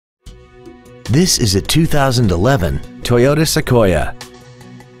This is a 2011 Toyota Sequoia.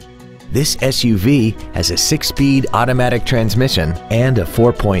 This SUV has a 6-speed automatic transmission and a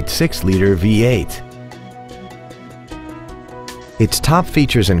 4.6-liter V8. Its top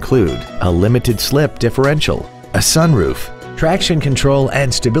features include a limited slip differential, a sunroof, traction control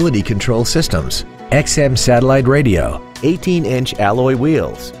and stability control systems, XM satellite radio, 18-inch alloy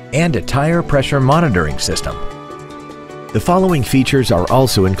wheels, and a tire pressure monitoring system. The following features are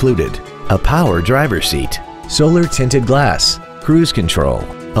also included: a power driver's seat, solar tinted glass, cruise control,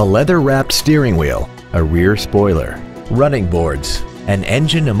 a leather-wrapped steering wheel, a rear spoiler, running boards, an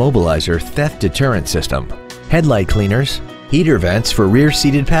engine immobilizer theft deterrent system, headlight cleaners, heater vents for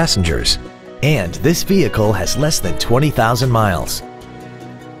rear-seated passengers, and this vehicle has less than 20,000 miles.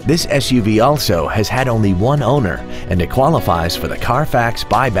 This SUV also has had only one owner and it qualifies for the Carfax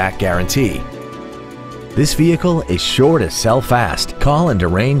buyback guarantee. This vehicle is sure to sell fast. Call and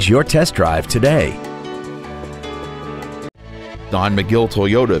arrange your test drive today. Don McGill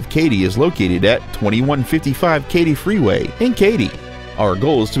Toyota of Katy is located at 2155 Katy Freeway in Katy. Our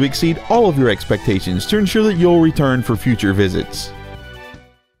goal is to exceed all of your expectations to ensure that you'll return for future visits.